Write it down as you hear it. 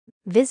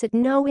Visit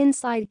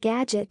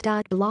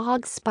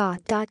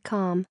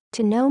knowinsidegadget.blogspot.com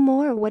to know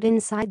more what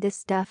inside this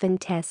stuff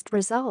and test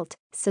result.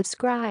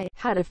 Subscribe.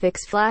 How to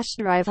fix flash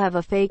drive have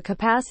a fake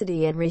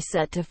capacity and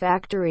reset to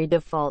factory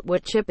default.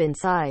 What chip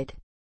inside?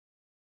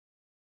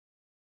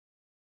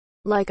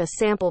 Like a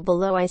sample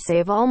below, I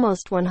save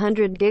almost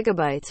 100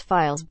 gigabytes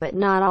files, but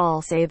not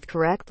all saved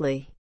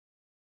correctly.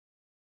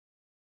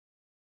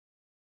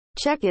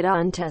 Check it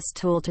on test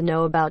tool to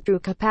know about true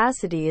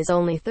capacity is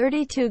only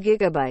 32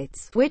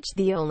 gigabytes, which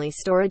the only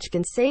storage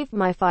can save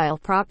my file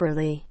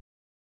properly.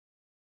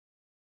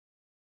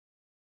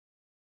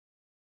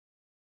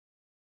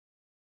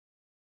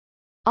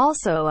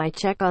 Also, I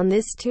check on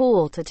this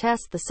tool to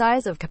test the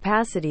size of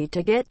capacity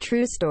to get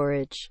true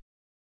storage.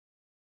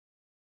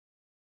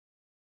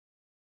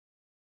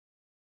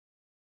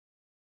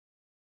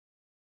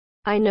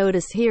 I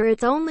notice here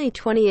it's only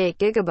 28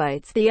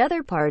 gigabytes, the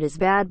other part is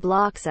bad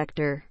block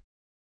sector.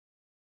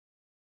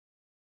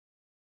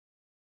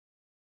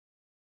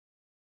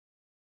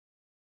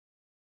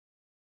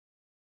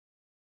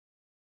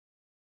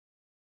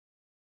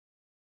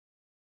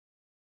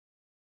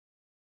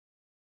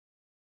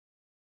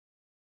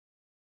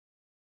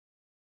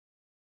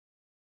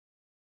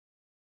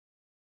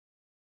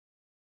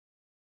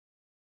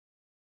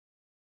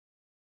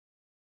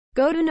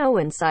 Go to Know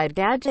Inside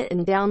Gadget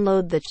and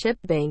download the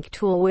ChipsBank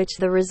tool, which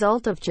the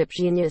result of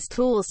Chipgenues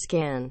tool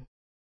scan.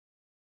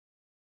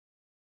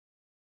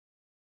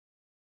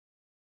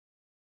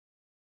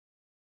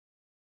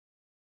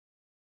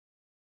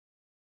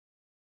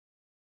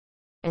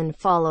 And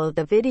follow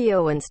the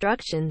video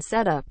instruction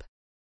setup.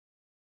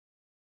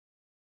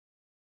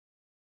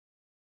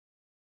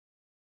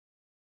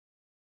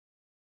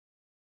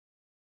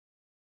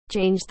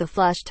 Change the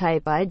flash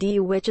type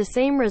ID, which is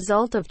same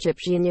result of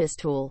Chipgenues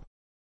tool.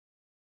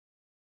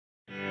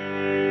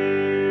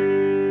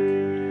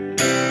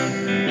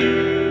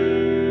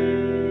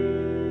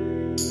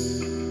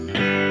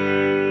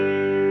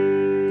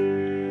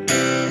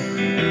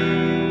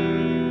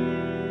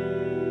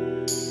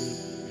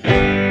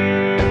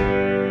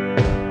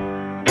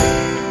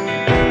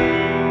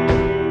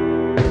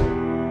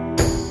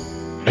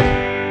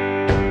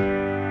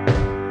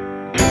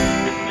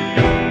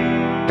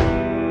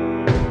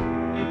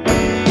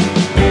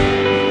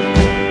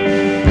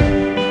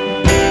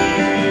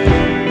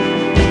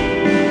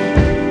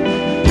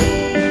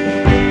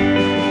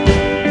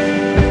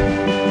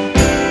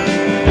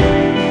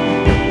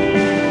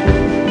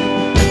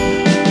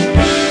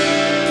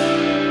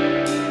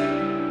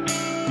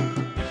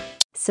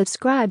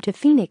 Subscribe to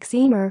Phoenix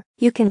Emer.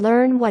 You can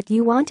learn what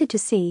you wanted to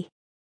see.